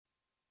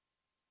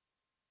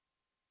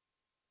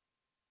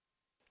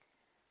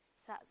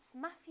That's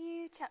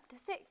Matthew chapter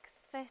 6,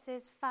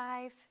 verses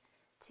 5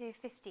 to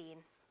 15.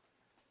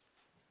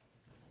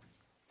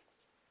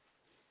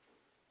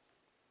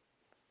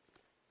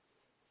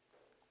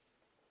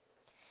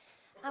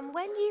 And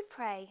when you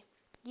pray,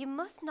 you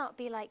must not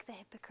be like the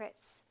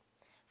hypocrites,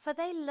 for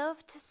they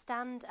love to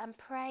stand and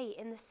pray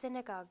in the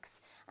synagogues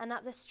and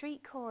at the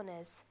street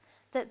corners,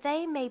 that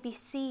they may be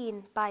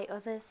seen by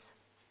others.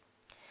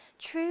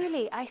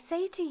 Truly, I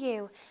say to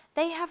you,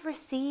 they have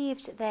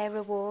received their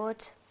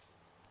reward.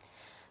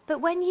 But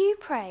when you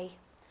pray,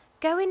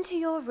 go into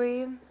your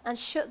room and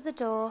shut the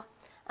door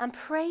and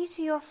pray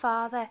to your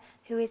Father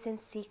who is in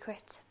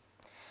secret.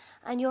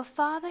 And your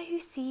Father who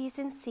sees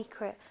in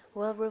secret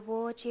will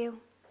reward you.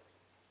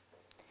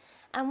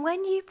 And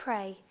when you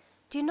pray,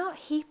 do not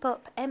heap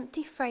up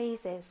empty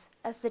phrases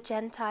as the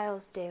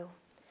Gentiles do,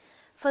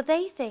 for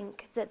they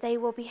think that they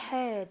will be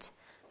heard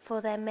for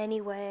their many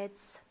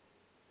words.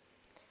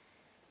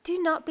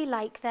 Do not be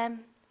like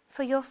them,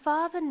 for your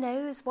Father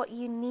knows what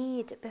you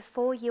need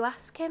before you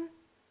ask him.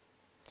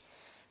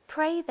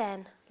 Pray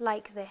then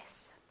like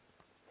this: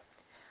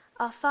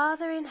 Our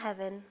Father in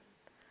heaven,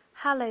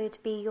 hallowed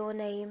be your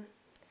name.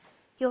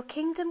 Your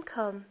kingdom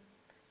come,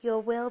 your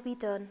will be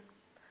done,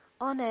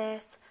 on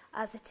earth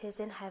as it is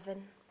in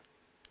heaven.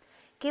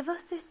 Give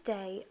us this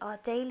day our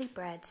daily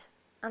bread,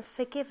 and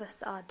forgive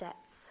us our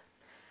debts,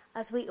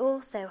 as we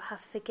also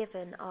have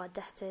forgiven our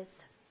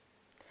debtors.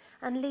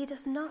 And lead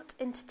us not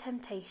into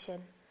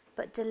temptation,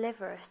 but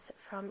deliver us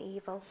from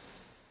evil.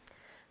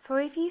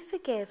 For if you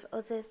forgive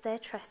others their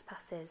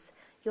trespasses,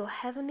 your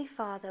heavenly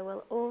Father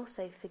will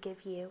also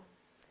forgive you.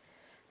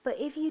 But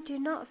if you do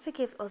not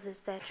forgive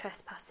others their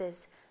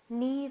trespasses,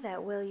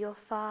 neither will your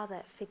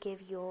Father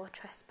forgive your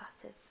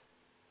trespasses.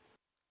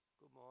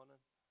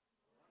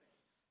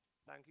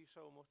 Thank you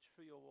so much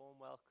for your warm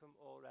welcome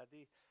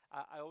already.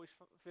 I always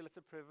feel it's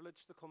a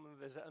privilege to come and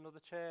visit another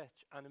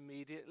church, and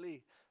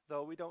immediately,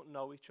 though we don't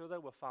know each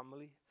other, we're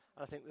family.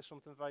 And I think there's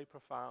something very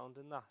profound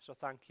in that. So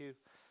thank you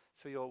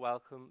for your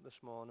welcome this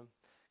morning.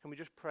 Can we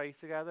just pray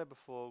together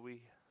before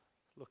we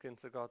look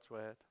into God's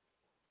word?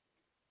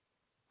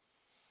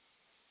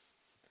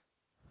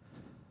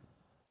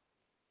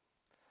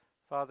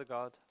 Father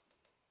God,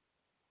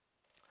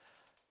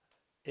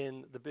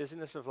 in the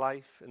busyness of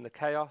life, in the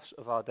chaos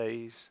of our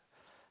days,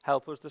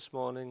 help us this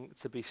morning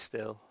to be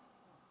still,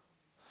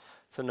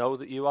 to know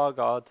that you are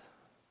God,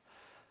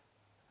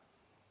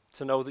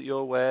 to know that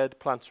your word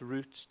plants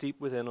roots deep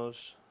within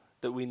us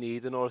that we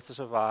need in order to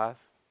survive.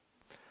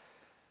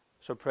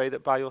 So pray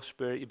that by your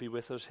Spirit you be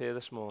with us here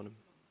this morning.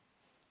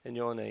 In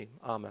your name,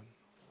 amen.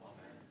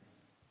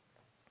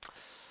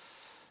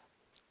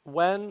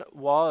 When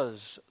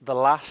was the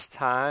last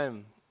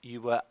time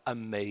you were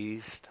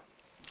amazed?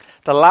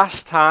 The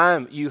last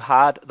time you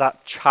had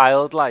that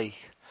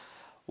childlike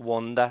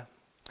wonder?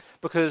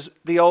 Because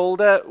the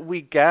older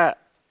we get,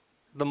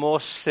 the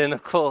more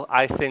cynical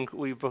I think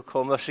we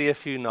become. I see a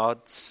few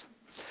nods.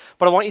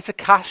 But I want you to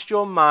cast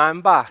your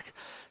mind back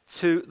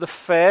to the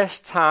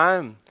first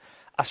time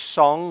a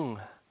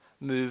song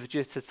moved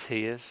you to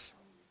tears.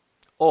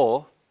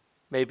 Or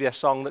maybe a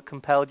song that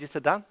compelled you to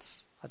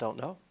dance. I don't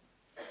know.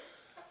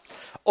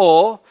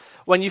 Or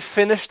when you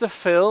finish the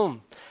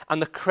film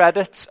and the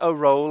credits are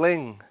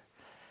rolling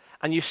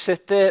and you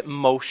sit there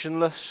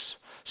motionless,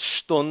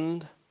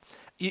 stunned.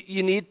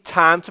 You need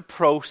time to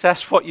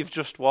process what you've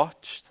just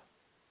watched.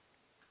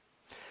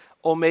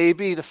 Or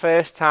maybe the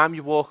first time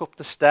you walk up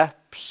the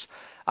steps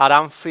at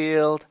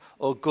Anfield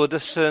or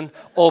Goodison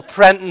or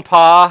Prenton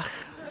Park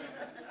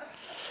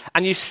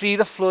and you see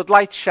the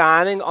floodlight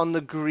shining on the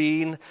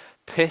green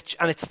pitch,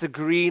 and it's the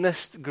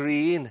greenest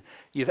green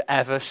you've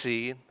ever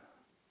seen.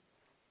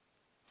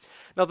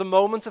 Now, the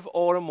moment of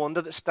awe and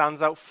wonder that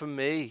stands out for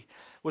me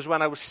was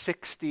when I was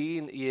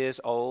 16 years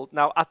old.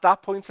 Now, at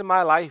that point in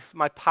my life,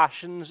 my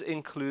passions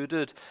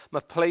included my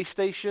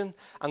PlayStation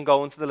and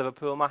going to the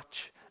Liverpool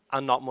match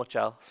and not much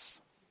else.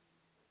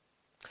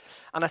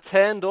 And I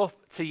turned up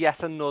to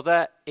yet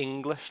another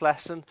English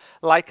lesson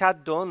like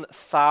I'd done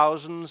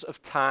thousands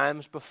of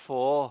times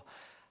before.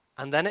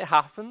 And then it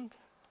happened.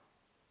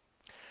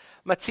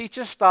 My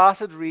teacher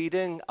started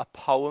reading a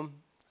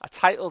poem, a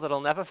title that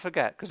I'll never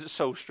forget because it's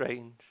so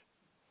strange.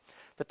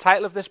 The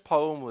title of this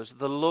poem was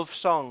The Love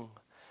Song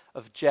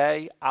of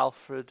J.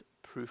 Alfred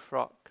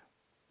Prufrock.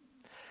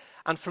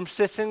 And from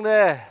sitting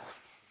there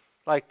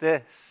like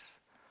this,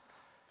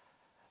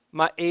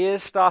 my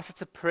ears started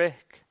to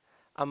prick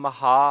and my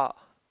heart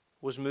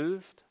was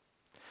moved.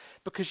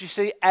 Because you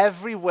see,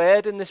 every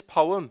word in this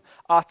poem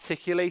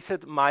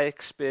articulated my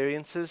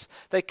experiences.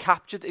 They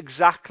captured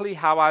exactly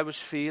how I was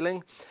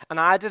feeling. And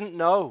I didn't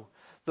know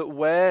that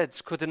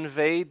words could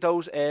invade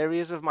those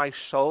areas of my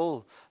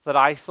soul that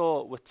I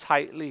thought were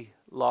tightly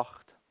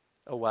locked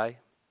away.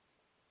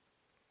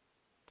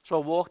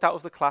 So I walked out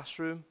of the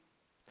classroom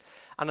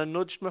and I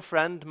nudged my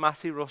friend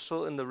Matty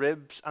Russell in the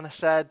ribs and I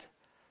said,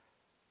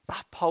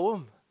 "That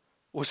poem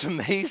was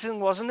amazing,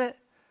 wasn't it?"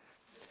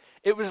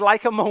 It was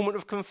like a moment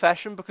of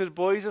confession because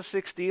boys of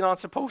 16 aren't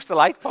supposed to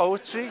like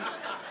poetry.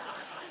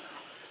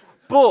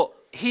 But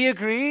he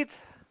agreed.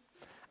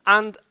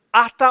 And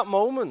at that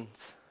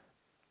moment,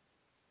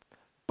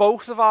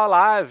 both of our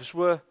lives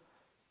were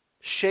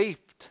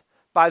shaped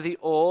by the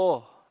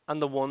awe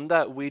and the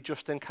wonder we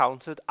just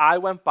encountered. I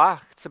went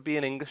back to be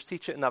an English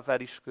teacher in that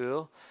very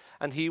school,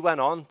 and he went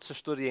on to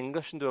study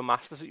English and do a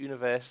master's at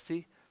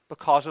university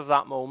because of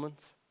that moment.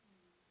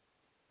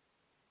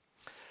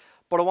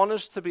 But I want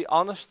us to be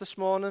honest this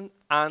morning,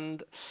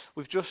 and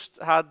we've just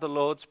had the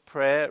Lord's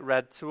Prayer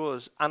read to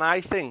us, and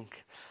I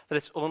think that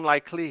it's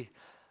unlikely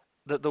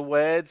that the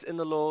words in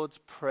the Lord's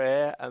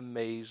Prayer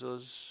amaze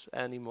us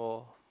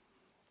anymore.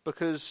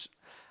 Because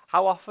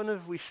how often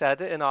have we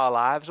said it in our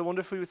lives? I wonder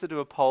if we were to do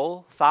a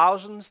poll,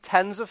 thousands,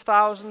 tens of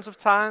thousands of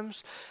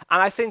times.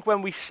 And I think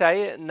when we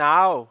say it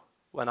now,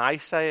 when I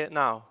say it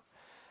now,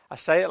 I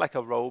say it like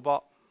a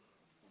robot.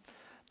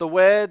 The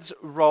words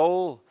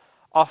roll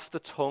off the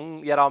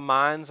tongue, yet our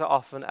minds are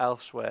often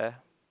elsewhere.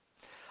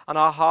 And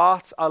our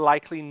hearts are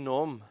likely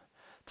numb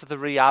to the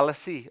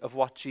reality of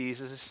what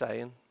Jesus is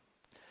saying.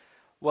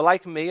 We're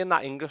like me in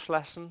that English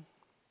lesson,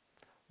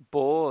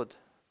 bored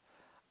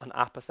and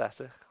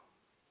apathetic.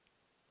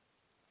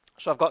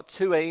 So I've got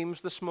two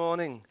aims this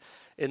morning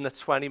in the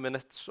 20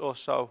 minutes or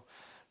so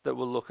that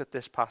we'll look at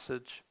this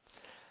passage.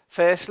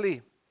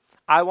 Firstly,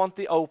 I want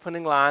the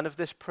opening line of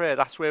this prayer.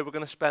 That's where we're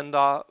going to spend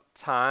our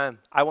time.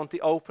 I want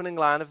the opening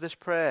line of this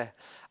prayer,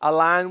 a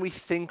line we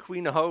think we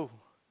know,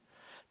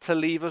 to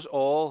leave us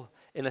all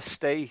in a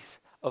state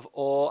of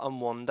awe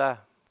and wonder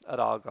at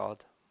our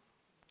God.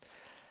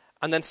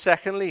 And then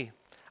secondly,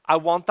 I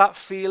want that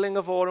feeling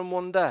of awe and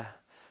wonder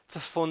to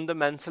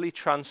fundamentally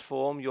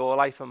transform your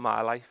life and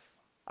my life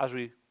as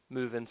we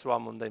move into our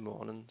Monday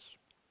mornings.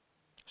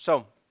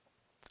 So,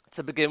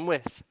 to begin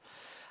with,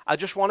 I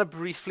just want to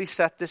briefly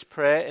set this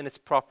prayer in its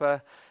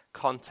proper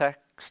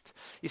context.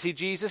 You see,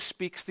 Jesus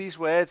speaks these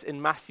words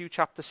in Matthew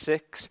chapter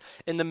 6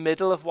 in the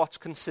middle of what's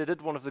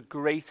considered one of the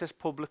greatest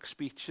public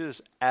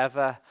speeches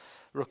ever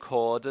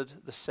recorded,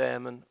 the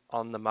Sermon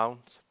on the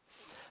Mount.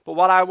 But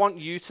what I want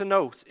you to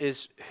note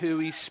is who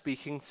he's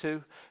speaking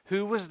to.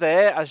 Who was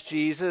there as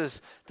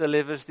Jesus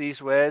delivers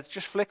these words?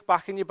 Just flick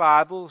back in your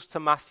Bibles to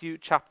Matthew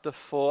chapter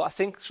 4. I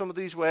think some of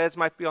these words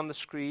might be on the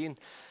screen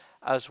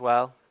as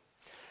well.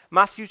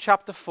 Matthew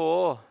chapter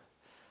 4,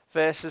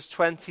 verses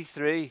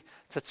 23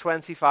 to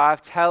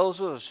 25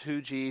 tells us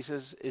who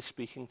Jesus is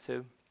speaking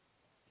to.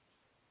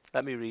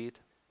 Let me read.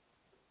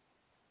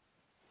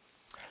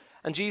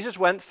 And Jesus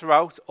went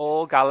throughout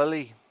all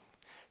Galilee,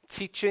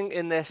 teaching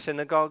in their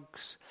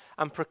synagogues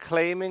and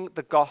proclaiming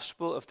the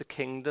gospel of the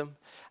kingdom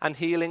and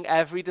healing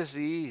every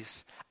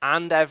disease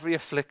and every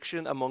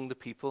affliction among the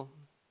people.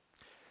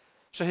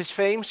 So his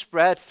fame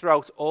spread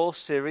throughout all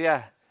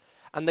Syria,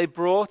 and they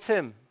brought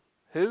him,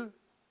 who?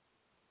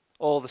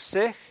 All the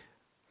sick,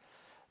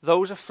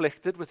 those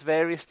afflicted with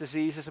various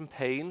diseases and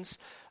pains,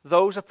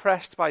 those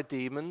oppressed by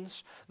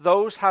demons,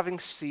 those having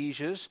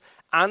seizures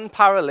and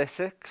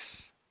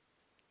paralytics,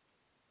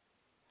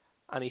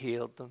 and he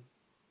healed them.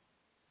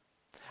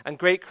 And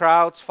great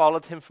crowds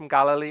followed him from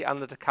Galilee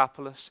and the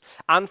Decapolis,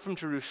 and from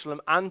Jerusalem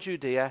and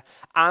Judea,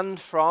 and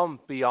from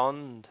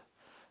beyond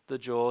the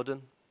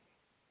Jordan.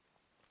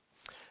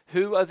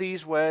 Who are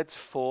these words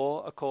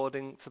for,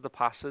 according to the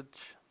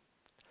passage?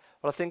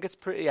 Well, I think it's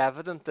pretty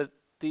evident that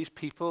these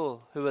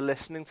people who are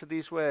listening to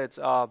these words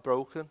are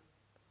broken.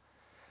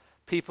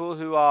 People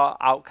who are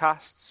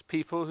outcasts,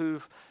 people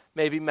who've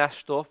maybe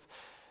messed up.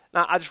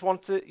 Now, I just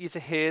want you to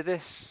hear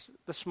this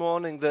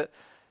morning, that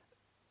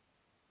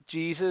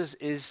Jesus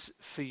is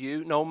for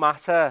you, no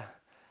matter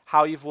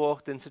how you've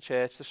walked into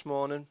church this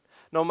morning,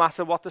 no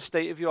matter what the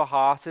state of your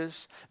heart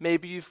is.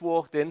 Maybe you've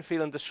walked in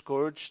feeling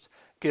discouraged,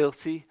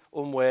 guilty,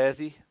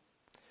 unworthy.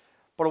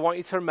 But I want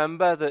you to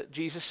remember that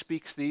Jesus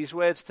speaks these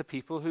words to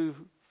people who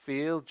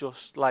feel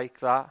just like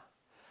that.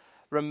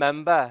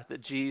 Remember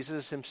that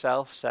Jesus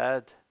himself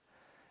said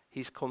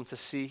he's come to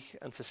seek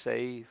and to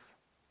save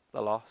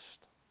the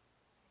lost.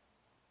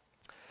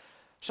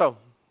 So,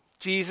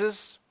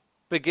 Jesus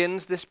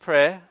begins this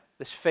prayer,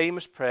 this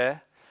famous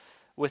prayer,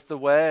 with the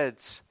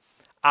words,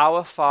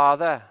 "Our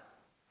Father,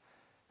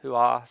 who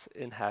art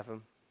in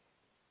heaven."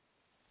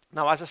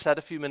 Now, as I said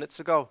a few minutes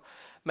ago,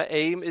 my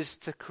aim is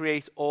to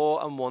create awe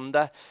and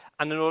wonder,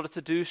 and in order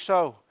to do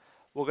so,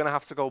 we're going to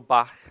have to go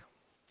back.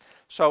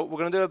 So we're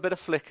going to do a bit of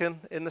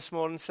flicking in this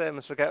morning's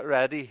sermon, so get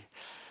ready.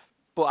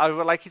 But I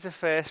would like you to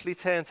firstly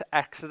turn to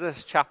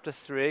Exodus chapter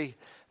 3,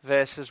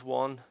 verses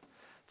 1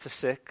 to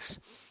 6.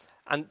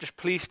 And just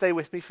please stay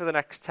with me for the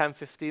next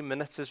 10-15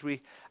 minutes as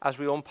we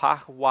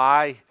unpack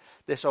why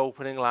this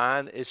opening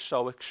line is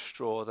so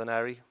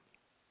extraordinary.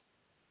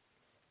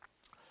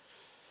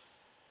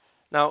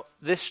 Now,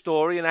 this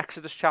story in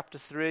Exodus chapter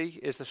 3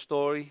 is the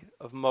story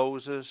of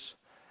Moses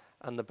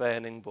and the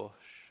burning bush.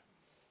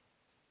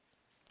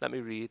 Let me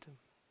read.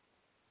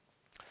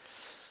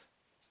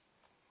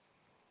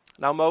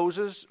 Now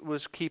Moses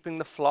was keeping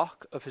the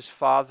flock of his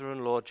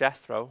father-in-law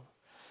Jethro,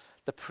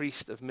 the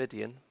priest of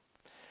Midian,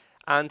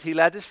 and he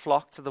led his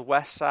flock to the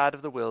west side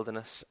of the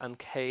wilderness and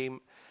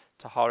came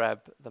to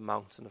Horeb, the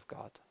mountain of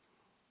God.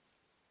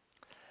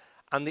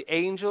 And the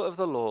angel of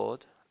the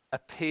Lord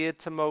appeared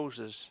to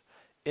Moses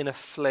in a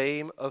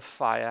flame of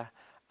fire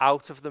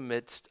out of the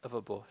midst of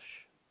a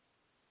bush.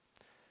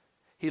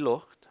 He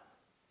looked,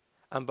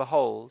 and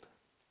behold,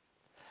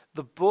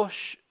 the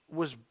bush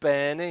was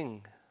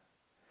burning,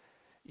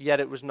 yet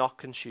it was not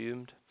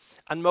consumed.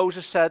 And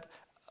Moses said,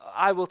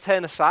 I will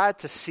turn aside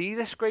to see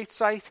this great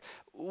sight,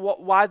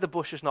 why the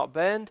bush is not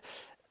burned.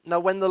 Now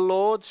when the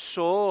Lord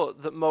saw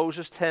that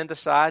Moses turned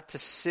aside to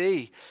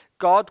see,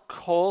 God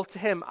called to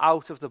him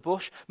out of the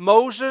bush,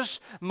 Moses,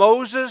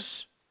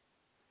 Moses.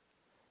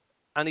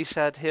 And he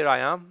said, Here I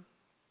am.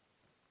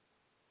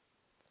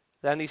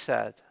 Then he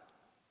said,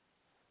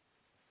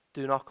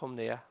 Do not come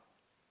near.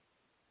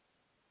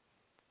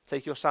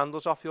 Take your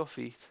sandals off your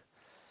feet,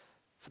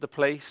 for the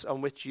place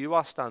on which you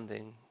are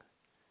standing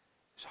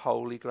is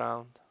holy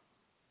ground.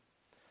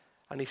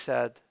 And he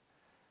said,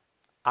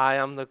 I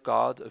am the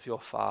God of your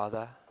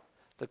father,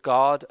 the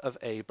God of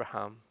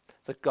Abraham,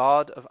 the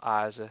God of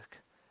Isaac,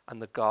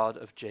 and the God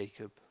of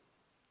Jacob.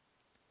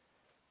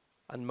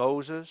 And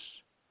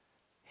Moses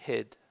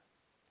hid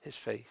his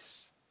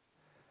face,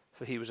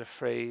 for he was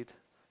afraid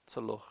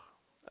to look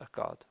at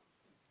God.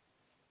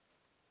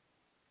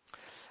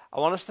 I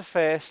want us to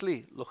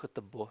firstly look at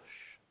the bush.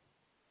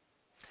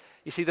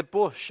 You see, the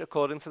bush,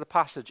 according to the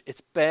passage,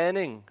 it's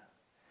burning,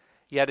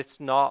 yet it's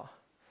not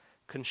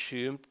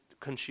consumed.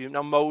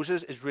 Now,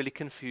 Moses is really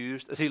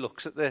confused as he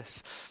looks at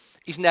this.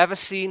 He's never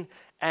seen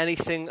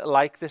anything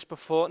like this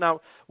before. Now,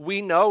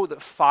 we know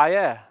that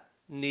fire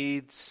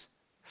needs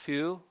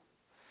fuel.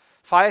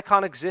 Fire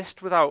can't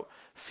exist without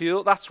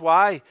fuel. That's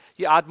why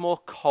you add more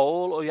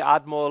coal or you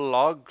add more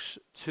logs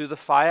to the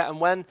fire.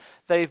 And when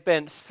they've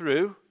burnt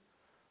through,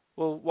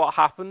 well, what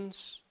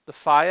happens? The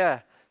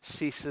fire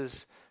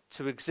ceases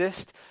to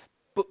exist.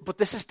 But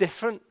this is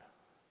different.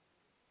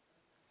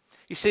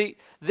 You see,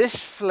 this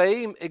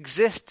flame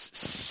exists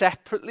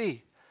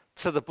separately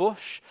to the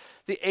bush.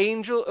 The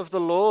angel of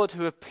the Lord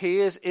who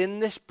appears in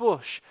this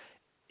bush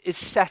is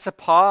set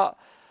apart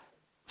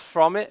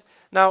from it.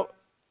 Now,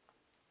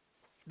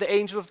 the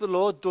angel of the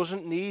Lord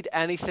doesn't need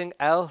anything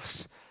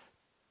else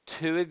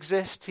to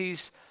exist.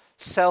 He's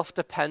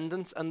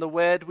self-dependent, and the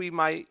word we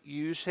might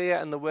use here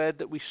and the word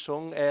that we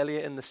sung earlier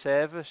in the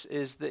service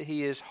is that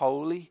he is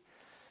holy,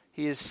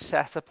 he is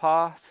set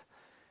apart,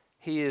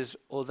 he is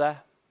other.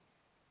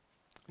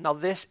 Now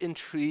this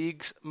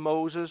intrigues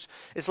Moses.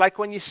 It's like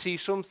when you see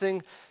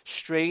something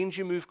strange,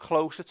 you move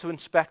closer to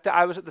inspect it.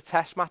 I was at the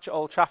test match at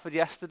Old Trafford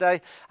yesterday,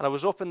 and I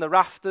was up in the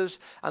rafters,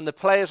 and the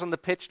players on the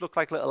pitch looked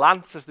like little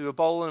ants as they were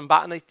bowling and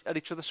batting at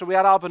each other. So we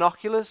had our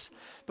binoculars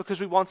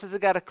because we wanted to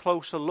get a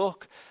closer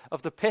look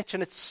of the pitch.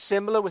 And it's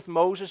similar with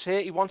Moses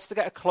here. He wants to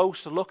get a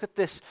closer look at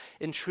this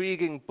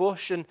intriguing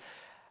bush. And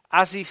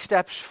as he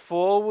steps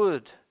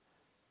forward,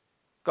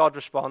 God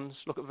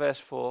responds. Look at verse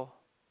 4.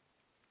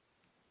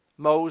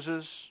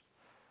 Moses,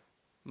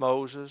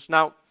 Moses.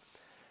 Now,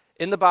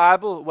 in the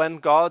Bible, when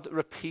God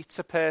repeats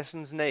a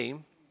person's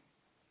name,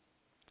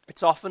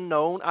 it's often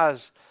known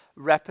as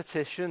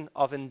repetition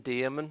of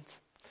endearment.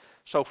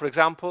 So, for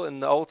example, in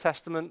the Old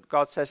Testament,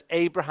 God says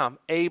Abraham,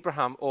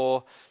 Abraham,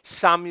 or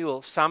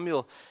Samuel,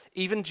 Samuel.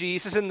 Even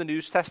Jesus in the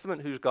New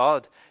Testament, who's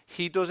God,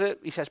 he does it.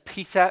 He says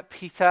Peter,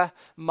 Peter,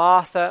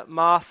 Martha,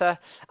 Martha.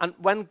 And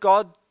when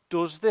God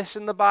does this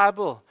in the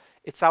Bible,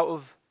 it's out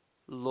of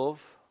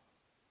love.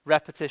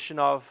 Repetition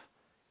of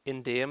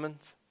endearment.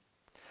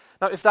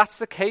 Now, if that's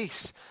the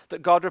case,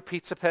 that God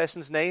repeats a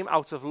person's name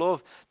out of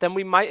love, then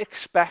we might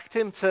expect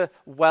him to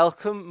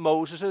welcome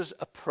Moses'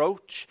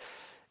 approach.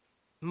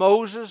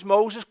 Moses,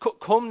 Moses,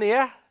 come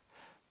near.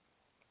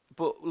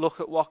 But look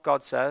at what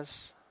God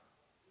says.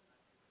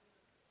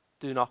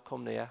 Do not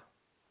come near.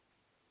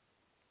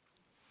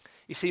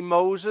 You see,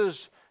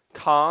 Moses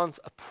can't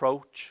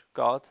approach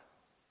God.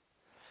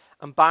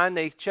 And by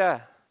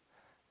nature,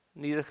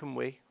 neither can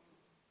we.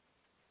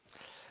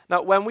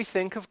 Now, when we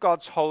think of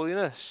God's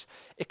holiness,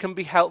 it can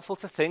be helpful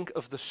to think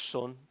of the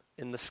sun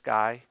in the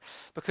sky,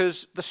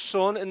 because the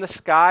sun in the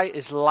sky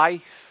is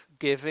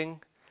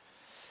life-giving.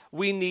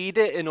 We need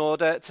it in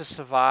order to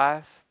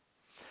survive.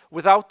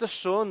 Without the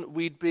sun,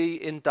 we'd be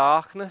in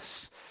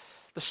darkness.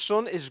 The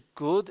sun is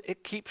good.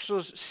 It keeps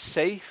us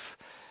safe.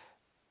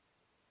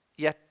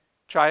 Yet,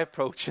 try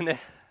approaching it.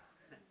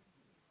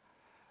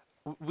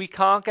 We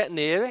can't get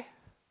near it.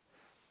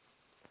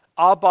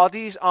 Our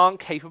bodies aren't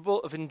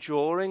capable of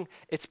enduring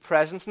its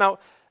presence. Now,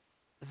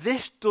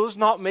 this does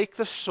not make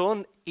the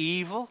sun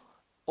evil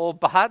or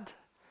bad.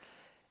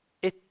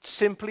 It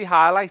simply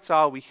highlights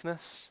our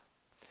weakness.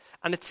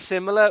 And it's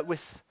similar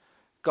with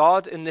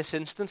God in this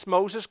instance.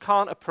 Moses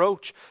can't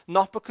approach,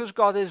 not because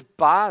God is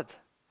bad,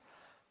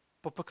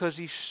 but because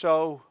he's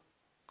so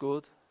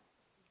good,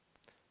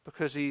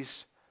 because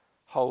he's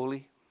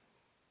holy.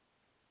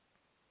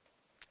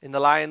 In The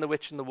Lion, the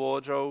Witch, and the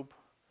Wardrobe,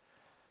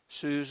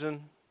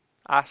 Susan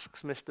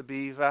asks Mr.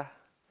 Beaver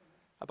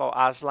about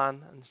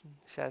Aslan and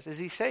says, is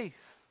he safe?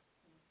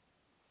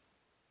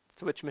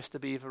 To which Mr.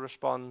 Beaver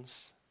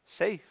responds,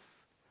 safe?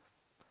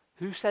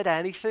 Who said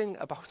anything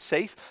about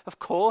safe? Of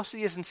course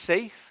he isn't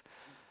safe,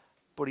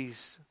 but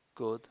he's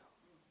good.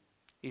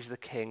 He's the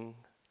king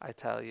I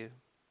tell you.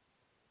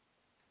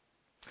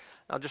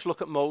 Now just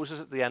look at Moses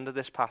at the end of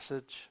this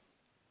passage.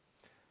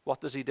 What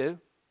does he do?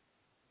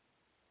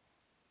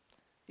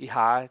 He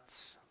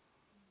hides.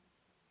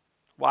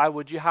 Why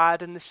would you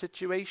hide in this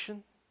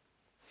situation?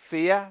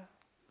 Fear,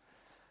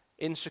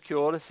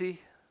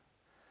 insecurity,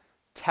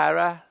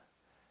 terror,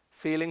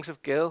 feelings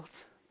of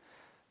guilt.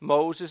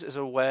 Moses is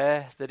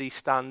aware that he's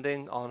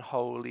standing on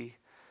holy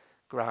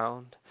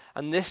ground.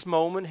 And this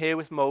moment here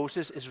with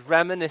Moses is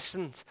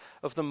reminiscent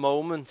of the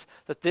moment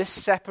that this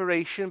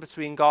separation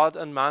between God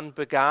and man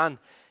began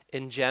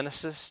in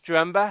Genesis. Do you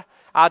remember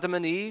Adam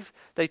and Eve?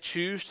 They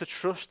choose to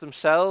trust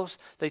themselves.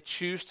 They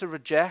choose to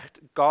reject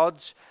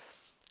God's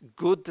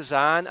good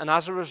design. And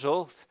as a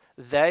result,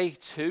 they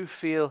too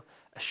feel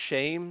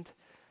ashamed.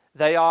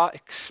 They are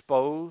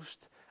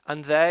exposed.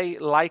 And they,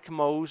 like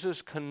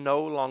Moses, can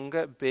no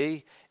longer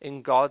be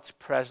in God's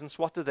presence.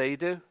 What do?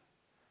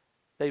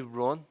 They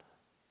run.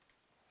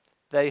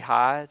 They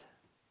hide.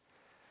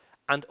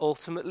 And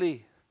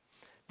ultimately,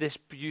 this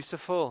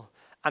beautiful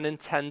and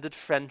intended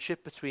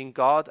friendship between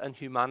God and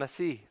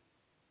humanity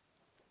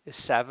is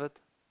severed.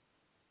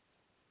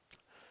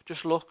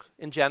 Just look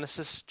in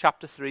Genesis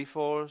chapter 3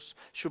 for us.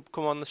 Should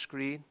come on the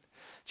screen.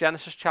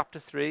 Genesis chapter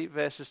 3,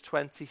 verses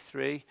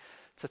 23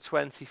 to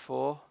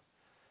 24,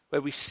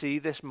 where we see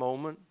this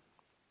moment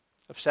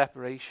of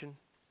separation.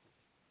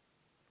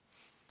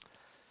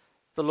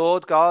 The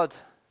Lord God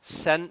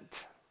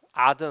sent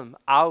Adam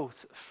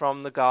out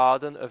from the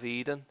Garden of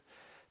Eden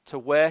to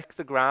work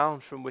the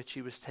ground from which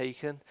he was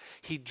taken.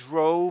 He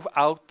drove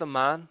out the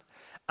man,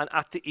 and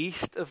at the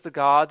east of the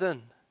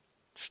garden,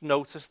 just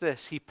notice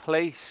this, he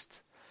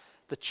placed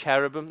the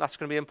cherubim. That's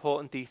going to be an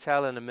important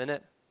detail in a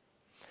minute.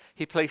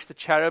 He placed the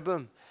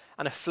cherubim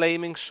and a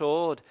flaming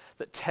sword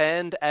that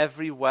turned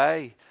every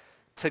way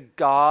to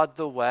guard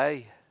the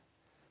way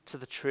to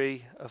the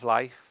tree of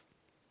life.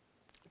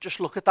 Just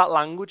look at that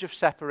language of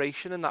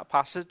separation in that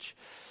passage.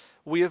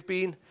 We have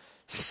been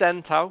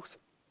sent out,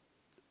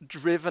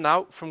 driven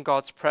out from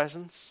God's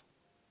presence.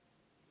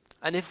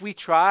 And if we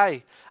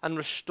try and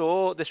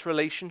restore this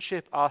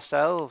relationship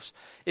ourselves,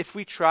 if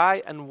we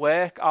try and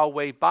work our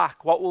way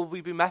back, what will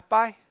we be met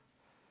by?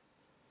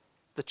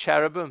 The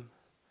cherubim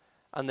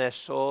and their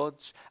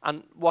swords.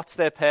 And what's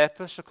their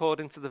purpose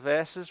according to the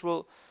verses?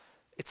 Well,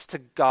 it's to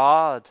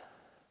guard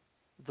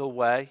the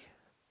way.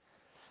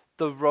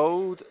 The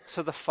road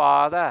to the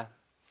Father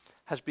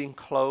has been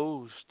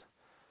closed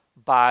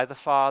by the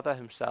Father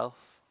himself.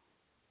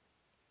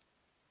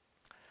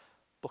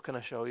 But can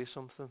I show you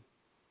something?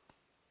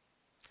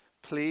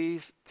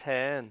 Please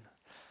turn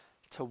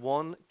to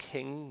 1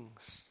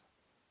 Kings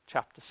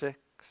chapter 6.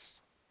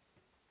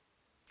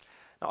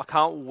 Now, I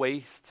can't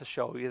wait to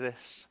show you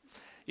this.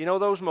 You know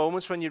those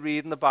moments when you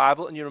read in the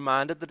Bible and you're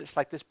reminded that it's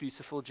like this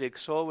beautiful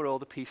jigsaw where all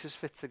the pieces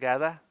fit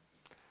together?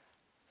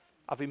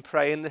 I've been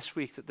praying this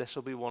week that this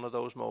will be one of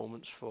those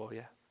moments for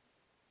you.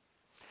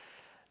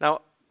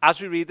 Now,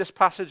 as we read this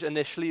passage,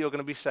 initially you're going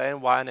to be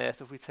saying, why on earth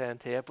have we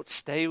turned here? But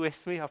stay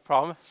with me, I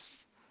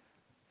promise.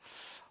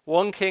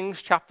 1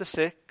 Kings chapter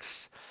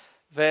 6,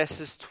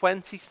 verses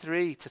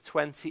 23 to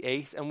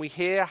 28. And we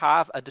here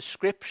have a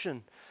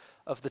description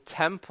of the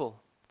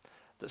temple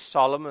that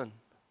Solomon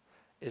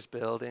is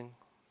building.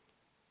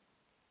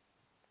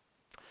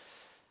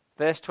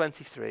 Verse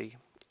 23.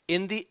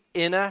 In the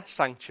inner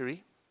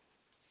sanctuary,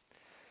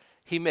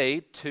 he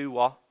made 2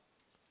 what?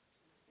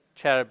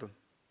 Cherubim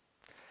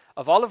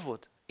of olive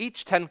wood,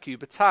 each 10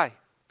 cubits high.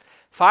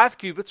 5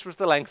 cubits was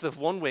the length of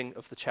one wing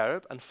of the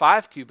cherub, and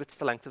 5 cubits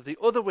the length of the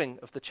other wing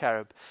of the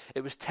cherub.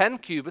 It was 10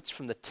 cubits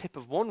from the tip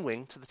of one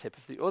wing to the tip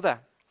of the other.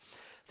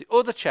 The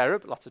other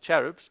cherub, lots of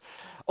cherubs,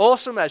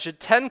 also measured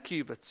 10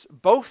 cubits.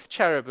 Both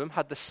cherubim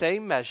had the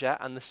same measure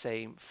and the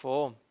same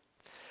form.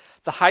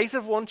 The height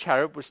of one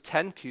cherub was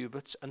 10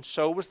 cubits, and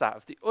so was that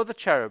of the other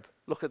cherub.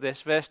 Look at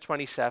this, verse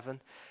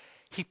 27.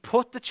 He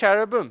put the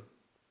cherubim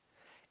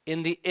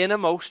in the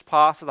innermost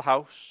part of the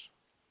house.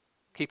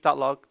 Keep that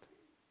logged.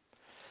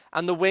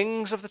 And the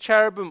wings of the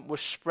cherubim were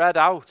spread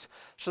out,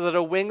 so that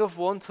a wing of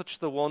one touched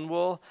the one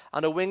wall,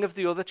 and a wing of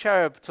the other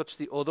cherub touched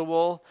the other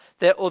wall.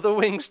 Their other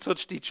wings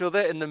touched each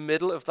other in the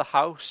middle of the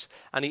house,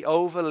 and he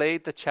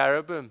overlaid the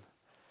cherubim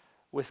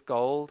with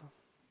gold.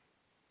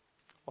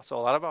 What's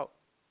all that about?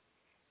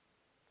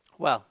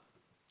 Well,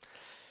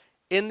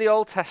 in the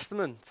Old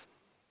Testament,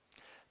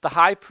 the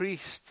high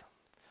priest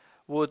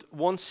would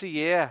once a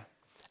year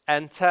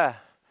enter,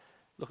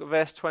 look at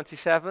verse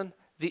 27,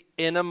 the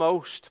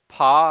innermost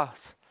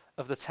part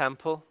of the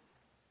temple.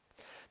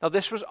 Now,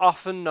 this was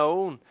often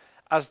known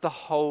as the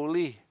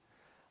Holy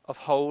of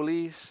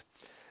Holies.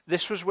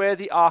 This was where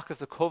the Ark of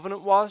the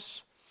Covenant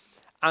was,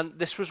 and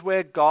this was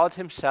where God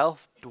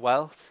himself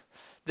dwelt.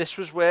 This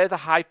was where the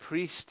high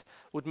priest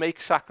would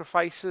make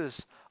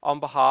sacrifices on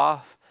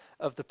behalf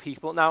of the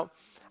people. Now,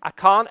 I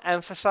can't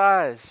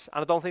emphasize,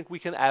 and I don't think we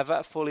can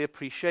ever fully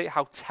appreciate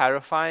how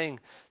terrifying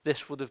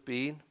this would have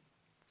been.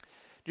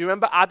 Do you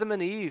remember Adam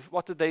and Eve?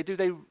 What did they do?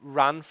 They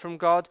ran from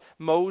God.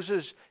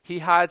 Moses, he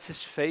hides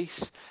his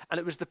face, and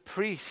it was the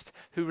priest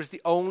who was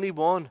the only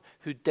one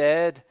who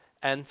dared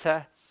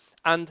enter.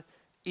 And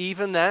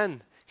even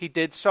then, he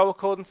did so,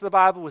 according to the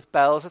Bible, with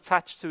bells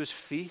attached to his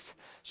feet,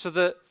 so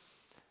that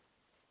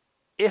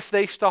if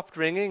they stopped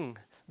ringing,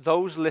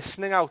 those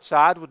listening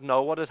outside would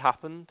know what had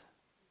happened.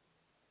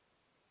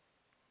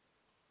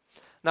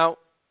 Now,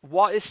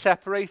 what is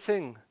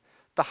separating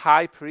the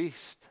high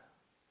priest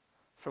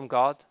from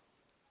God?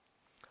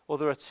 Well,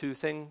 there are two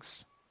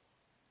things.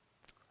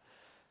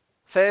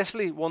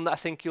 Firstly, one that I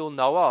think you'll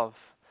know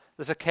of.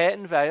 There's a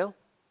curtain veil,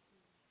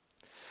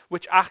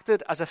 which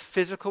acted as a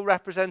physical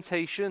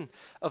representation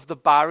of the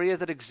barrier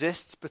that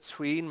exists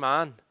between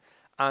man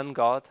and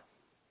God.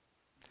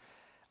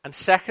 And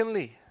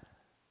secondly,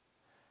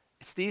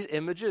 it's these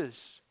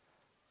images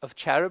of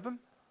cherubim.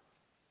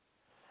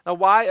 Now,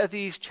 why are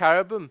these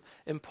cherubim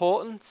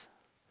important?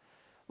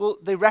 Well,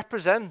 they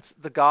represent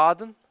the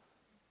garden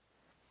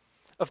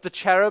of the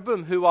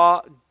cherubim who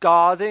are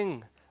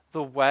guarding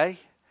the way,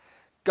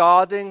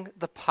 guarding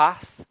the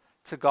path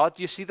to God.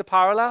 Do you see the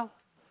parallel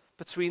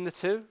between the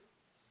two?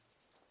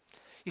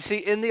 You see,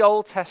 in the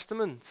Old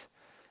Testament,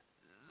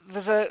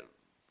 there's a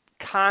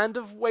kind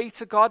of way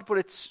to God, but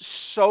it's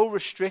so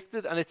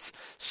restricted and it's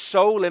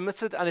so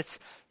limited and it's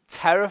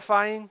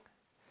terrifying.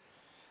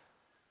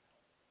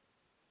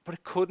 But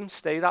it couldn't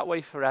stay that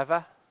way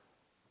forever.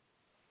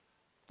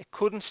 It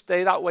couldn't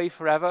stay that way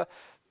forever,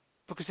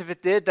 because if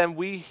it did, then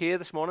we here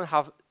this morning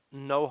have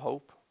no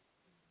hope.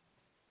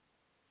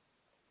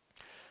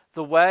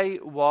 The way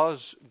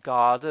was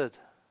guarded,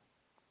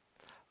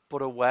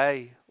 but a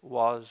way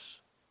was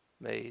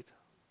made.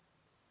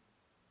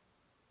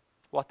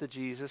 What did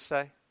Jesus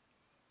say?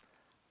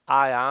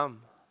 I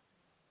am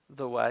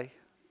the way.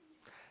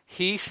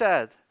 He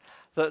said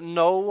that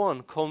no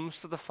one comes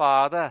to the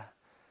Father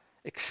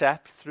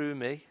except through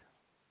me.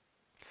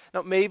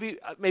 Now, maybe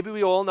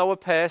we all know a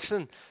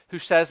person who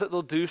says that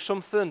they'll do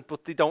something,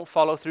 but they don't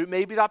follow through.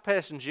 Maybe that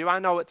person's you. I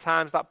know at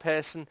times that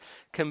person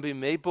can be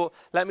me. But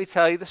let me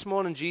tell you this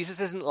morning, Jesus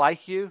isn't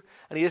like you,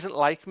 and he isn't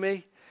like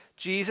me.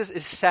 Jesus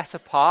is set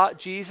apart.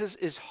 Jesus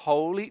is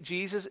holy.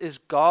 Jesus is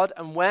God.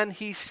 And when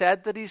he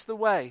said that he's the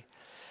way,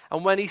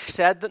 and when he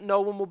said that no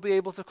one will be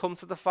able to come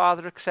to the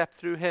Father except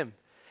through him,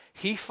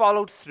 he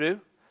followed through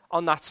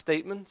on that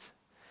statement.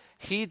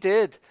 He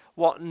did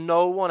what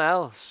no one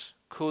else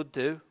could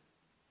do.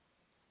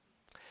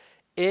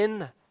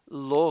 In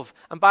love.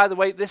 And by the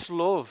way, this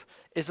love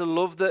is a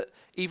love that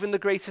even the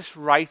greatest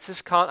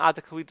writers can't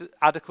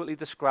adequately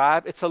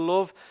describe. It's a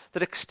love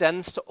that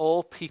extends to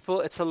all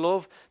people. It's a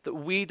love that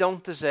we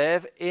don't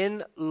deserve.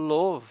 In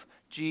love,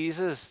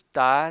 Jesus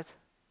died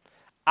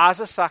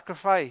as a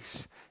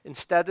sacrifice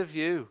instead of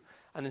you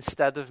and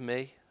instead of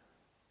me.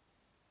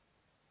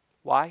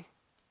 Why?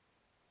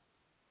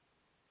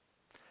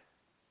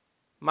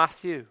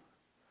 Matthew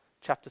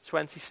chapter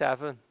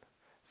 27,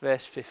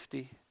 verse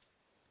 50.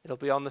 It'll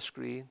be on the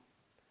screen.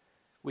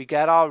 We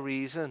get our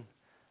reason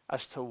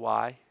as to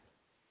why.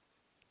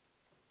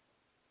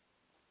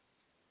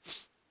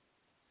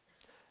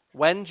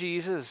 When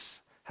Jesus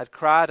had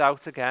cried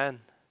out again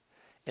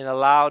in a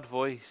loud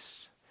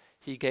voice,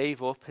 he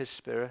gave up his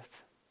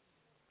spirit.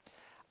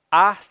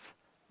 At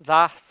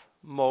that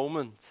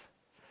moment,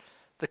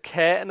 the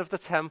curtain of the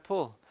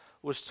temple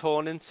was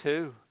torn in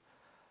two,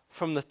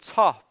 from the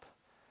top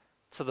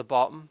to the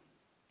bottom.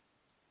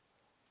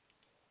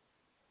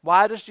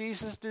 Why does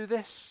Jesus do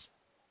this?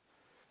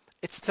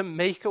 It's to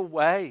make a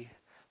way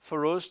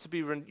for us to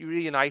be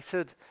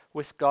reunited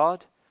with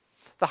God.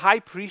 The high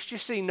priest, you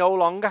see, no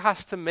longer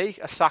has to make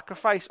a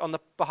sacrifice on the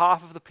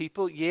behalf of the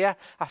people year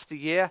after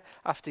year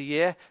after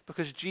year,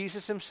 because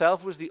Jesus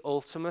himself was the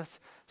ultimate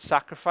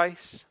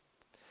sacrifice.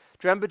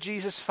 Do you remember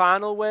Jesus'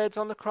 final words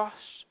on the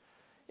cross?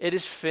 It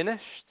is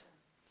finished.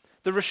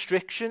 The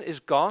restriction is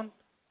gone.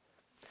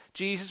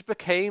 Jesus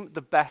became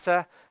the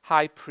better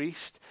high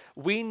priest.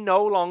 We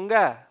no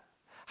longer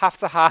have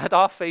to hide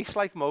our face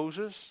like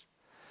Moses.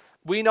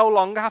 We no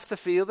longer have to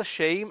feel the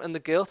shame and the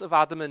guilt of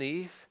Adam and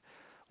Eve.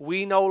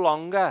 We no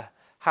longer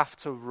have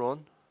to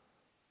run.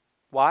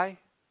 Why?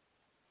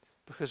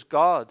 Because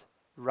God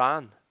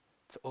ran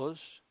to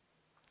us.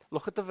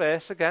 Look at the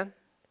verse again.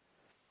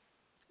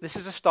 This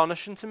is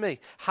astonishing to me.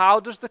 How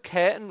does the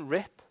curtain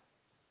rip?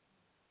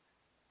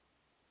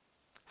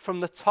 From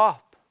the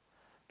top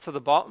to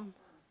the bottom.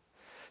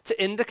 To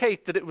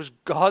indicate that it was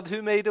God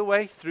who made a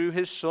way through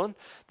his Son.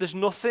 There's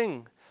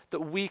nothing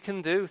that we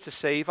can do to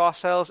save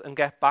ourselves and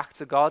get back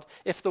to God.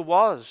 If there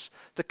was,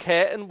 the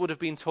curtain would have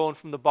been torn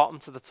from the bottom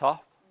to the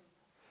top.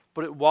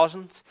 But it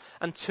wasn't.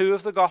 And two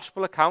of the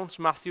gospel accounts,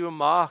 Matthew and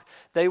Mark,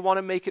 they want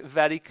to make it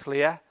very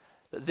clear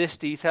that this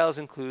detail is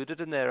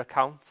included in their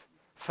account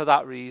for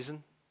that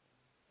reason.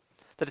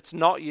 That it's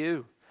not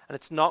you and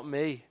it's not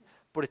me,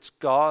 but it's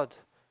God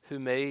who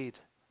made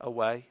a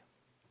way.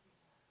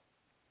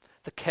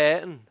 The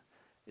curtain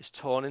is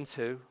torn in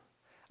two,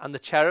 and the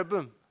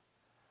cherubim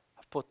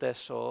have put their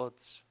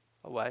swords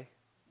away.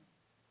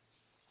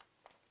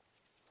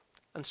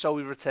 And so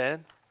we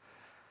return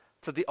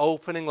to the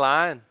opening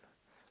line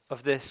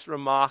of this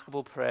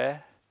remarkable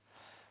prayer.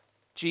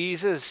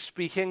 Jesus,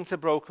 speaking to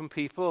broken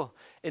people,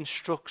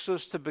 instructs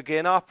us to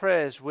begin our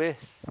prayers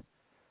with,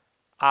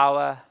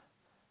 Our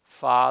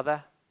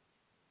Father.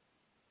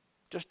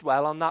 Just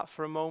dwell on that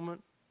for a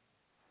moment.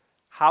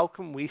 How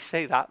can we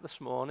say that this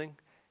morning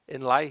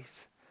in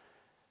light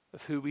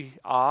of who we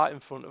are in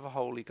front of a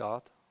holy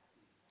God?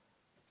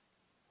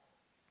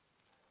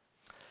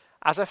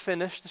 As I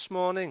finish this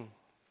morning,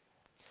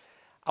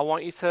 I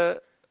want you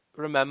to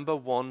remember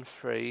one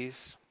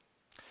phrase,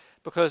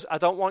 because I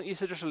don't want you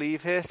to just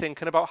leave here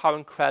thinking about how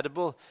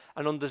incredible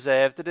and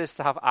undeserved it is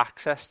to have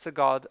access to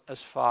God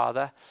as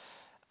Father.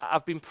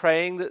 I've been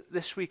praying that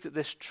this week that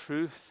this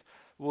truth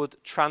would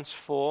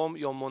transform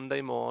your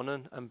Monday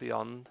morning and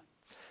beyond.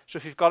 So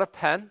if you've got a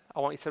pen, I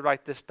want you to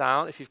write this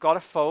down. If you've got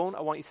a phone,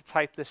 I want you to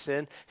type this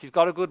in. If you've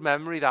got a good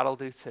memory, that'll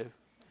do too.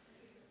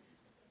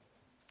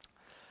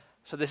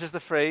 So this is the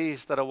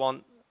phrase that I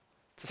want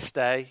to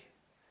stay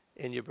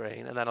in your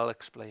brain, and then I'll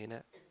explain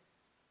it.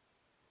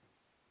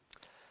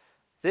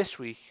 This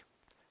week,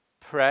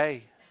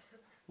 pray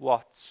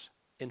what's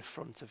in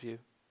front of you.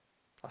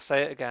 I'll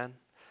say it again.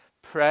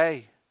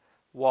 Pray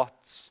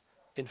what's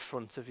in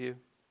front of you.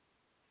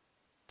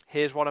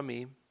 Here's what I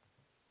mean.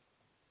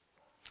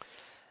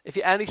 If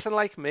you're anything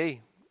like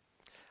me,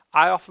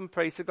 I often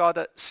pray to God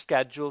at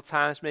scheduled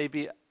times,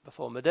 maybe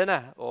before my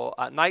dinner or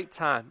at night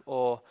time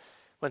or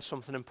when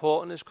something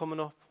important is coming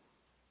up.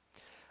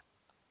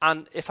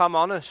 And if I'm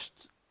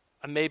honest,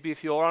 and maybe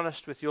if you're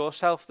honest with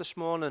yourself this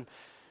morning,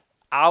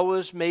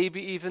 hours,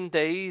 maybe even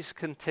days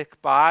can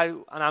tick by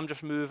and I'm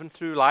just moving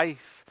through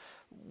life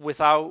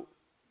without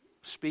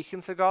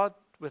speaking to God,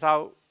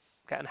 without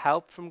getting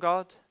help from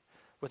God,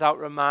 without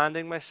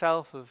reminding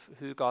myself of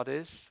who God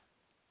is.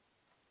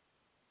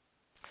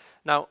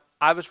 Now,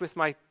 I was with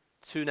my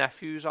two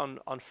nephews on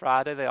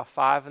Friday. They are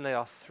 5 and they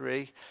are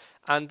 3.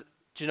 And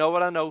do you know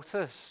what I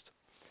noticed?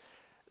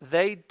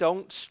 They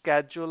don't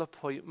schedule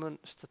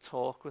appointments to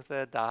talk with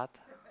their dad.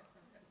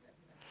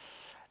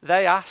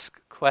 They ask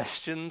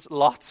questions,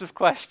 lots of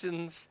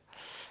questions,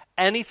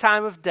 any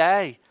time of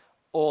day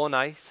or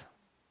night.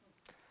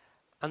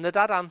 And their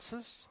dad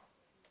answers.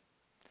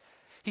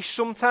 He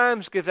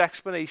sometimes gives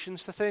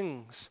explanations to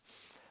things,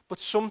 but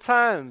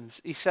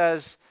sometimes he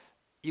says,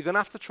 "You're going to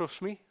have to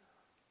trust me.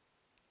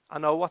 I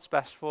know what's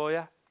best for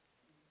you."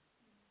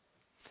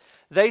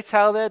 They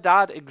tell their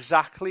dad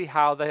exactly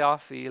how they are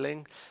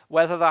feeling,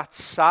 whether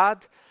that's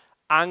sad,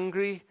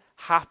 angry,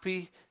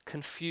 happy,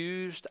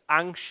 confused,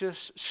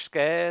 anxious,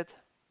 scared.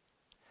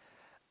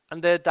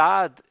 And their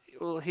dad,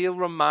 he'll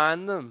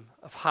remind them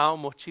of how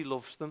much he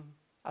loves them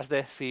as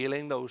they're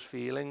feeling those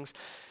feelings.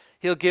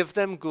 He'll give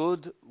them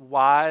good,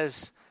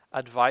 wise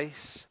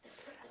advice.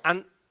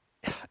 And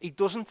he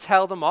doesn't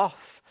tell them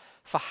off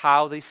for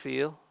how they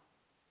feel,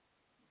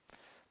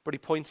 but he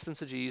points them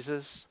to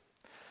Jesus,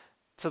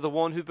 to the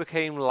one who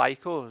became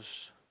like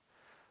us,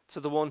 to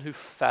the one who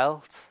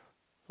felt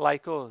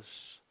like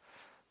us,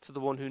 to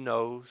the one who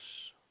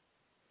knows.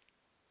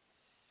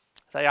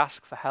 They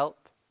ask for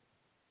help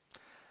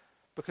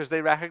because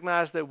they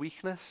recognize their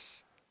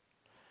weakness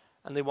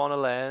and they want to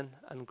learn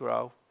and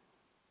grow.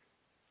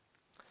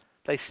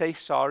 They say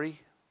sorry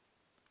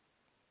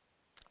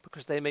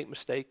because they make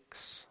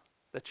mistakes.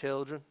 They're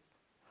children.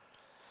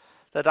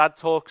 Their dad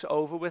talks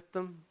over with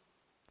them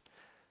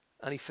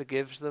and he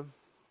forgives them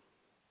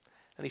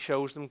and he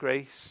shows them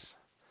grace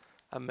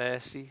and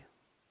mercy.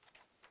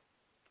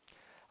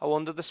 I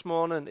wonder this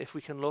morning if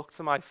we can look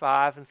to my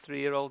 5 and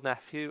 3-year-old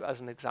nephew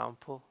as an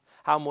example.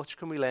 How much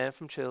can we learn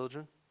from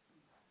children?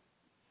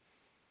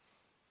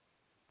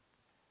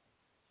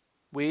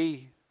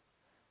 We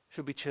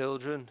should be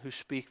children who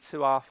speak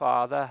to our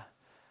Father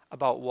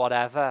about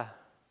whatever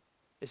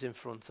is in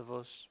front of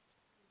us.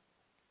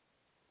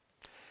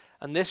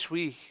 And this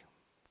week,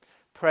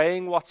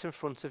 praying what's in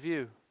front of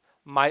you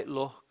might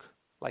look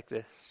like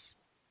this.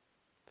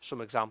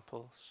 Some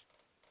examples.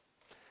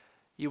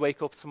 You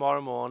wake up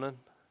tomorrow morning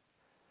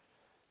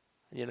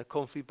and you're in a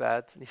comfy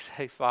bed and you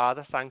say,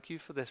 "Father, thank you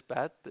for this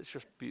bed that's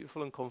just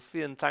beautiful and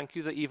comfy, and thank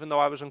you that even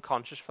though I was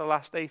unconscious for the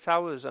last 8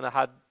 hours and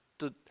I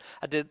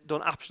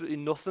done absolutely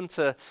nothing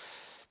to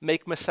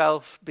make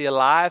myself be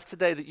alive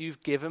today, that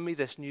you've given me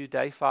this new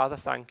day. Father,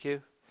 thank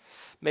you."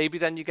 Maybe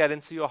then you get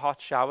into your hot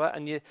shower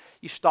and you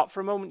stop for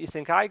a moment. You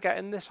think, I get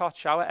in this hot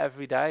shower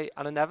every day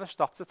and I never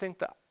stop to think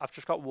that I've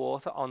just got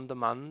water on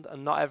demand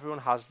and not everyone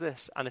has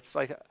this. And it's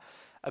like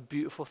a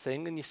beautiful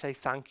thing. And you say,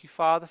 "Thank you,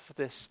 Father, for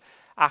this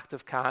act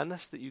of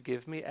kindness that you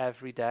give me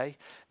every day."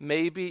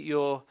 Maybe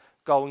you're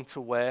going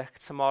to work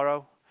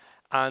tomorrow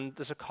and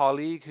there's a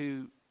colleague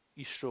who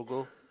you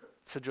struggle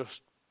to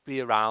just be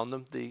around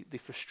them. They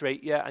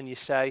frustrate you and you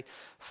say,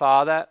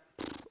 "Father,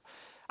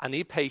 I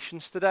need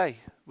patience today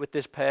with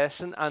this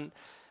person and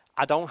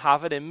I don't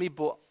have it in me,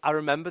 but I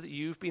remember that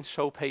you've been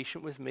so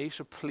patient with me,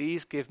 so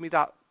please give me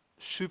that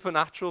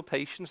supernatural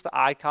patience that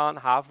I can't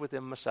have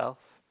within myself."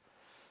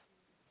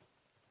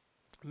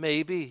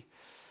 Maybe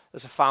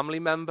there's a family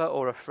member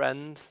or a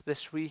friend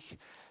this week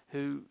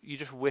who you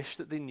just wish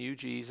that they knew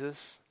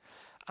Jesus,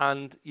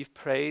 and you've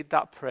prayed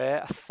that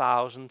prayer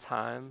 1,000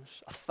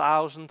 times.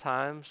 1,000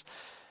 times.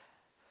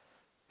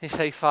 You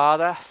say,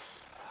 "Father,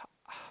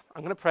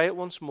 I'm going to pray it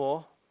once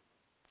more,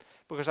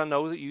 because I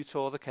know that you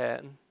tore the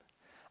curtain,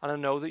 and I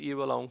know that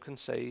you alone can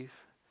save.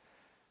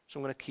 So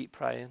I'm going to keep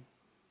praying.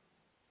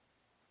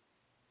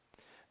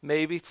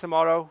 Maybe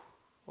tomorrow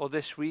or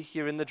this week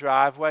you're in the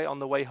driveway on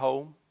the way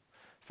home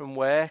from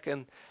work,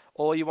 and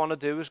all you want to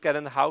do is get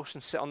in the house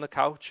and sit on the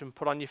couch and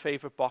put on your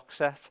favourite box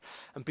set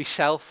and be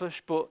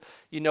selfish, but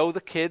you know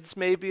the kids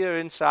maybe are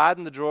inside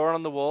and they're drawing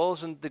on the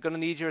walls and they're going to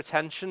need your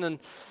attention, and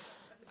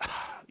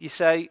you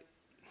say,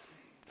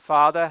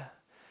 Father,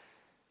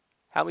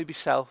 help me be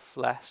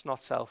selfless,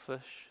 not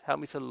selfish. Help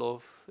me to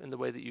love in the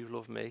way that you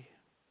love me.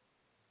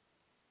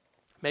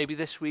 Maybe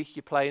this week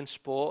you're playing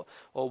sport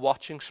or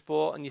watching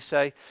sport and you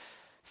say,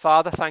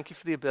 Father, thank you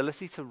for the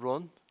ability to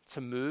run,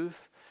 to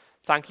move.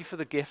 Thank you for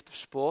the gift of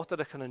sport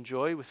that I can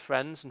enjoy with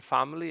friends and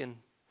family and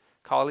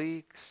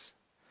colleagues.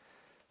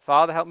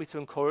 Father, help me to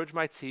encourage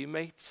my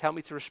teammates. Help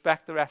me to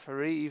respect the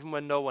referee even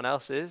when no one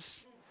else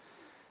is.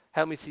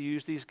 Help me to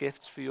use these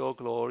gifts for your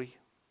glory.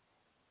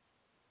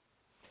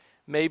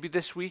 Maybe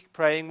this week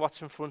praying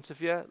what's in front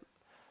of you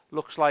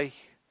looks like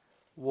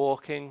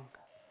walking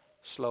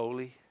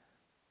slowly.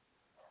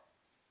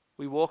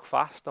 We walk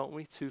fast, don't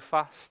we? Too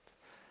fast.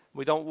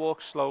 We don't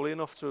walk slowly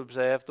enough to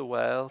observe the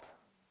world,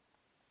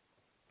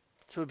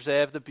 to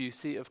observe the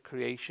beauty of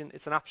creation.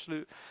 It's an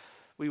absolute...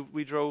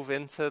 We drove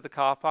into the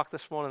car park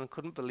this morning and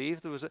couldn't believe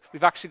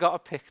we've actually got a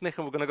picnic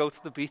and we're going to go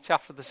to the beach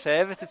after the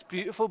service. It's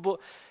beautiful, but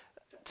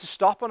to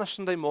stop on a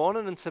Sunday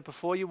morning and to,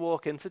 before you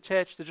walk into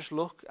church, to just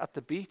look at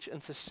the beach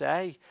and to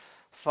say,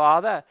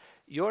 Father,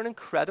 you're an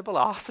incredible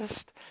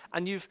artist,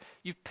 and you've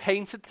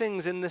painted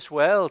things in this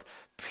world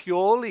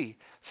purely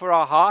for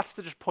our hearts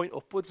to just point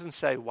upwards and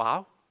say,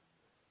 wow,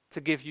 to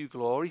give you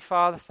glory,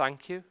 Father,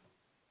 thank you.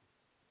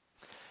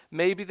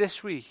 Maybe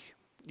this week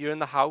you're in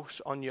the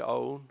house on your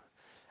own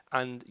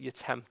and you're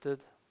tempted.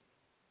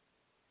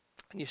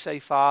 And you say,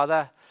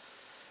 Father,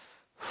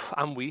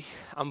 I'm weak,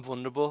 I'm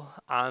vulnerable,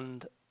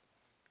 and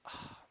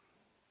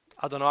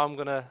I don't know, I'm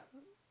going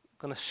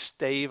to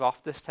stave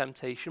off this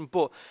temptation.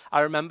 But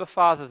I remember,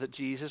 Father, that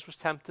Jesus was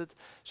tempted,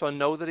 so I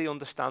know that he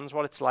understands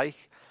what it's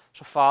like.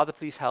 So, Father,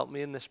 please help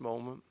me in this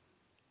moment.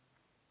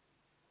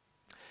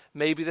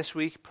 Maybe this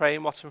week,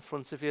 praying what's in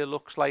front of you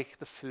looks like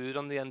the food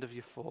on the end of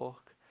your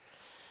fork.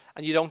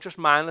 And you don't just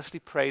mindlessly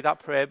pray that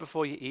prayer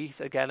before you eat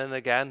again and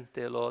again.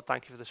 Dear Lord,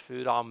 thank you for this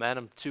food. Amen.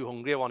 I'm too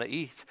hungry. I want to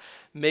eat.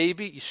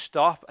 Maybe you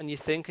stop and you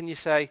think and you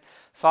say,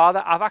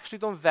 Father, I've actually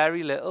done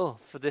very little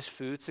for this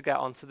food to get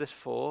onto this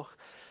fork.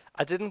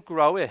 I didn't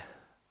grow it.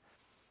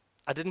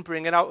 I didn't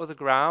bring it out of the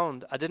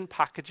ground. I didn't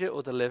package it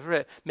or deliver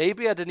it.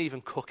 Maybe I didn't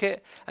even cook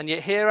it. And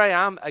yet here I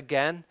am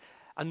again,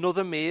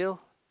 another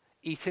meal,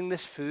 eating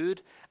this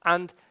food.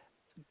 And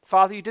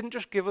Father, you didn't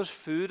just give us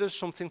food as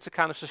something to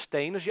kind of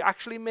sustain us. You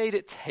actually made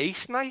it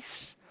taste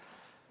nice.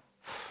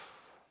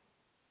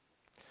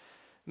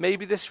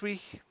 Maybe this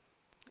week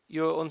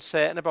you're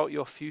uncertain about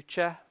your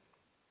future.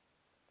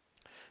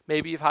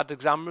 Maybe you've had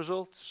exam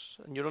results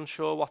and you're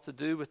unsure what to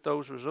do with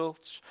those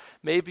results.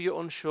 Maybe you're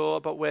unsure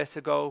about where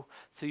to go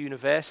to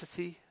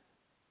university.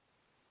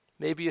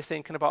 Maybe you're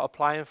thinking about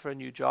applying for a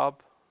new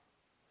job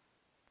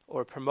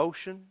or a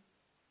promotion.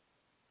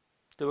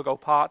 Do I go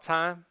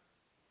part-time?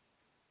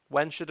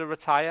 When should I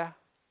retire?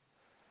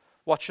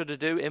 What should I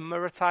do in my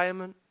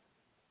retirement?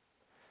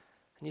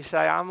 And you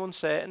say, I'm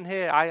uncertain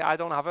here. I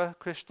don't have a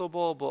crystal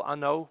ball, but I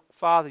know,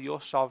 Father,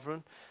 you're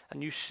sovereign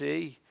and you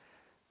see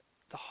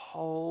the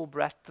whole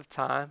breadth of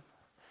time.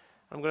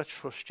 I'm going to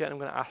trust you and I'm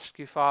going to ask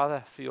you,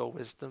 Father, for your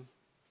wisdom.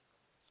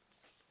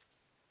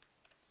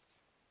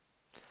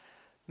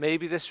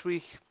 Maybe this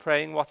week,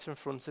 praying what's in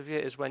front of you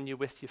is when you're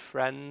with your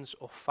friends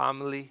or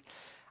family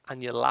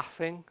and you're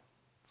laughing.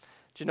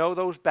 Do you know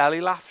those belly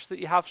laughs that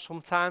you have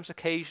sometimes,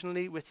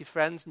 occasionally, with your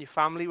friends and your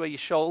family, where your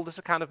shoulders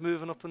are kind of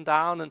moving up and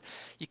down and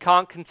you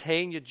can't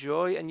contain your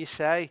joy, and you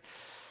say,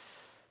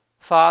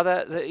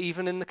 Father, that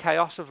even in the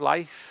chaos of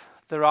life,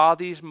 there are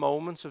these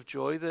moments of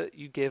joy that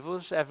you give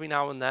us every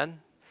now and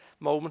then,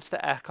 moments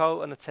to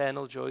echo an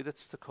eternal joy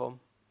that's to come.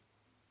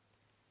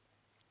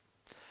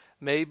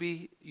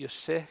 Maybe you're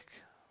sick,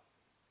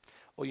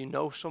 or you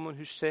know someone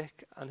who's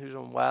sick and who's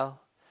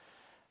unwell,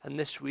 and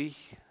this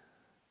week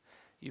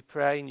you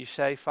pray and you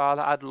say,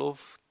 Father, I'd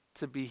love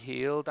to be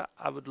healed.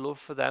 I would love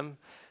for them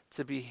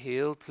to be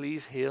healed.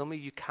 Please heal me.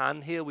 You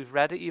can heal. We've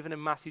read it even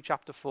in Matthew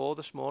chapter 4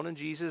 this morning.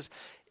 Jesus,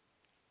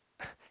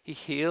 he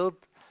healed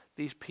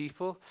these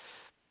people.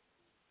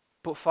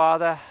 But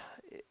Father,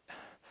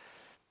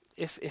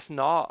 if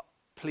not,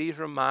 please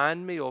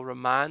remind me or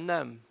remind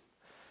them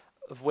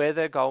of where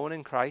they're going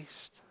in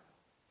Christ.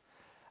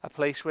 A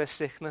place where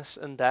sickness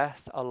and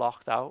death are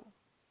locked out.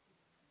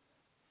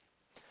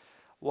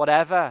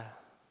 Whatever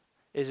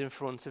is in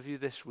front of you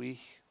this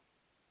week,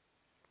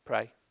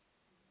 pray.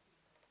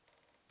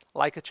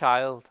 Like a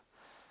child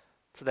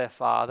to their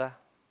father.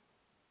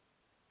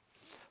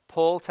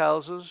 Paul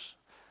tells us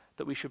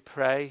that we should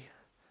pray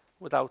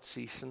without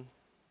ceasing.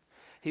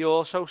 He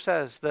also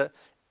says that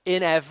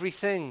in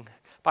everything,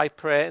 by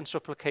prayer and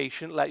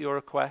supplication, let your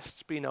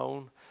requests be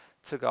known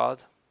to God.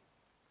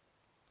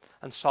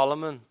 And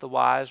Solomon, the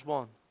wise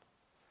one,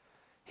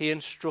 He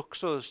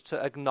instructs us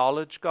to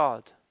acknowledge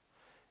God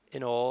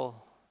in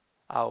all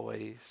our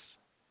ways.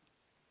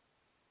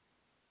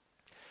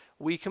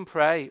 We can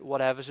pray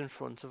whatever's in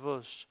front of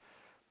us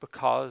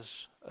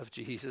because of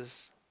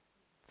Jesus.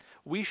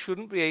 We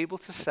shouldn't be able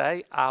to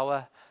say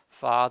our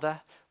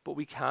Father, but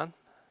we can.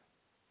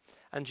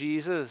 And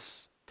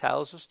Jesus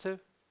tells us to.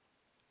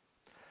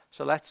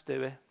 So let's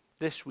do it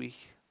this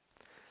week.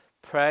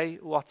 Pray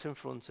what's in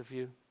front of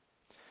you,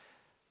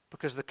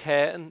 because the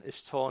curtain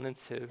is torn in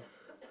two.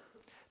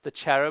 The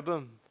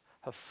cherubim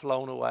have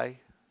flown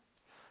away.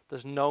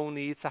 There's no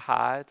need to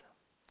hide.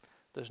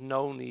 There's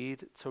no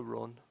need to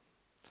run.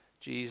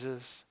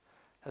 Jesus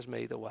has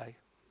made a way.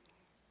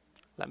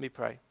 Let me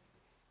pray.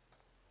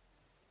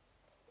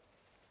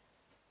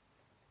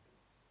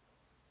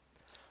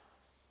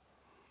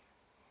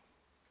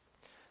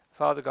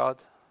 Father God,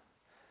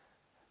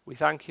 we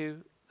thank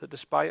you that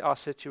despite our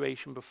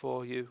situation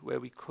before you, where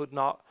we could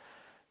not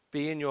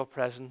be in your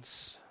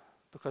presence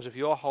because of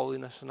your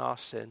holiness and our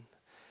sin,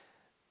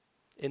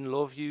 in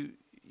love you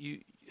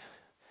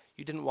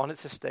didn't want it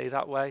to stay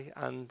that way,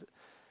 and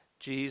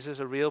Jesus,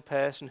 a real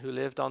person who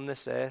lived on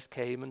this earth,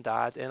 came and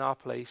died in our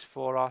place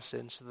for our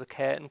sins, so the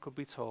curtain could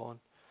be torn,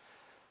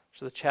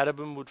 so the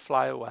cherubim would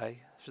fly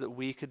away, so that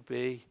we could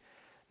be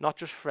not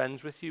just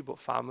friends with you, but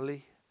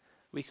family.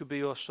 We could be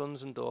your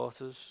sons and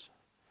daughters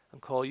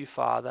and call you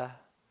Father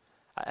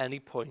at any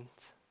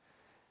point.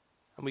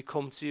 And we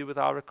come to you with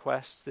our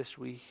requests this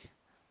week,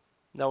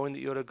 knowing that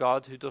you're a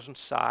God who doesn't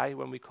sigh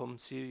when we come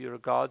to you. You're a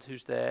God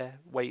who's there,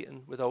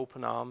 waiting with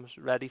open arms,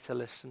 ready to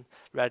listen,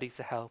 ready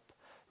to help,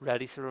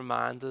 ready to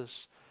remind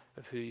us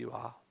of who you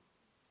are.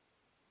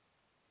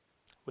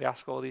 We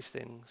ask all these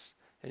things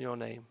in your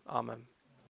name. Amen.